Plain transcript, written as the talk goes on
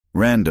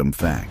Random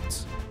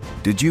facts.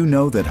 Did you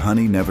know that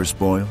honey never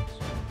spoils?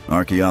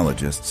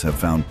 Archaeologists have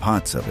found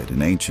pots of it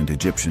in ancient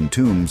Egyptian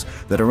tombs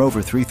that are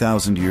over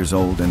 3,000 years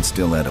old and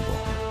still edible.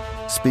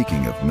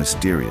 Speaking of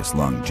mysterious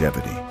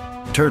longevity,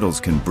 turtles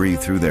can breathe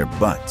through their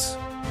butts.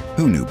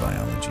 Who knew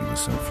biology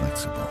was so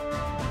flexible?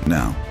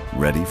 Now,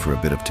 ready for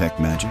a bit of tech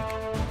magic?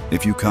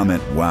 If you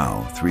comment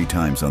 "wow" 3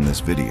 times on this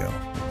video,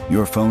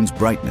 your phone's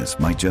brightness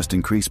might just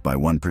increase by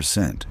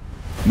 1%.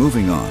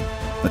 Moving on,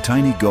 a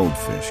tiny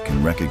goldfish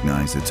can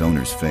recognize its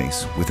owner's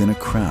face within a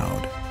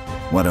crowd.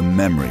 What a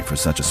memory for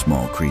such a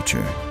small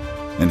creature.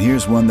 And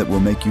here's one that will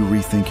make you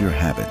rethink your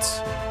habits.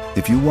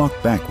 If you walk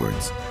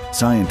backwards,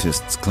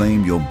 scientists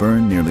claim you'll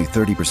burn nearly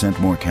 30%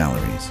 more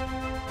calories.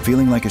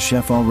 Feeling like a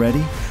chef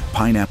already?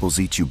 Pineapples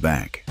eat you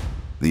back.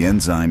 The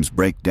enzymes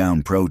break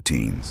down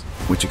proteins,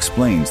 which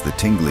explains the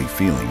tingly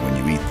feeling when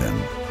you eat them.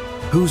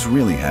 Who's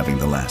really having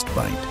the last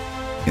bite?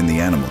 In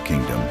the animal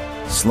kingdom,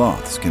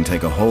 sloths can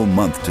take a whole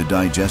month to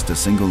digest a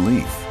single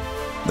leaf.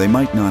 They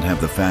might not have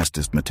the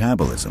fastest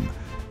metabolism,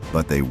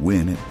 but they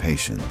win at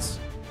patience.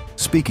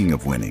 Speaking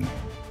of winning,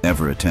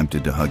 ever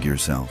attempted to hug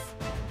yourself?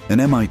 An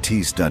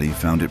MIT study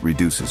found it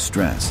reduces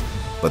stress,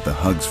 but the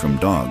hugs from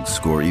dogs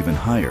score even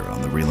higher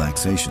on the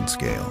relaxation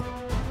scale.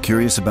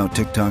 Curious about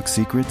TikTok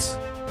secrets?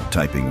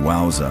 Typing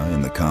 "wowza"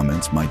 in the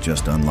comments might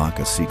just unlock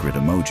a secret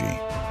emoji.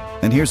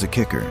 And here's a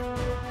kicker.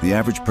 The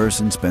average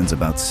person spends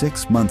about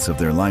 6 months of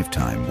their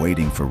lifetime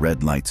waiting for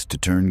red lights to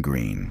turn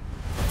green.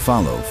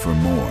 Follow for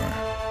more.